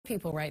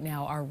people right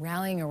now are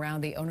rallying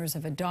around the owners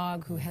of a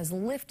dog who has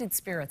lifted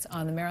spirits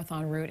on the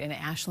marathon route in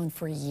Ashland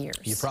for years.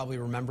 You probably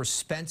remember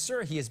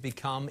Spencer. He has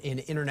become an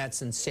internet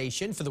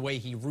sensation for the way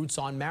he roots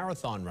on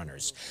marathon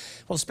runners.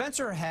 Well,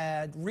 Spencer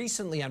had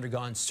recently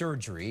undergone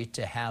surgery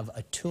to have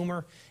a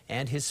tumor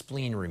and his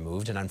spleen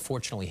removed, and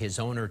unfortunately his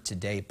owner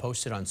today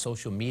posted on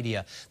social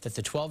media that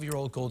the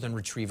 12-year-old golden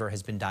retriever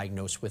has been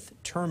diagnosed with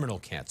terminal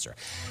cancer.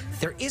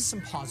 There is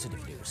some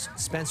positive news.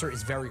 Spencer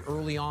is very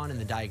early on in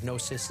the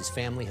diagnosis. His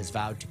family has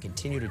vowed to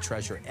continue to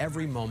treasure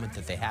every moment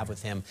that they have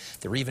with him.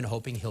 They're even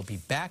hoping he'll be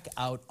back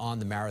out on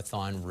the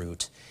marathon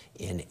route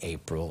in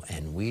April,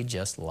 and we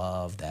just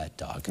love that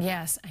dog.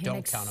 Yes, he Don't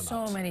makes count him so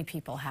out. many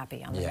people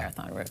happy on the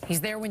marathon route.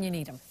 He's there when you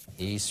need him.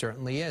 He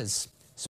certainly is.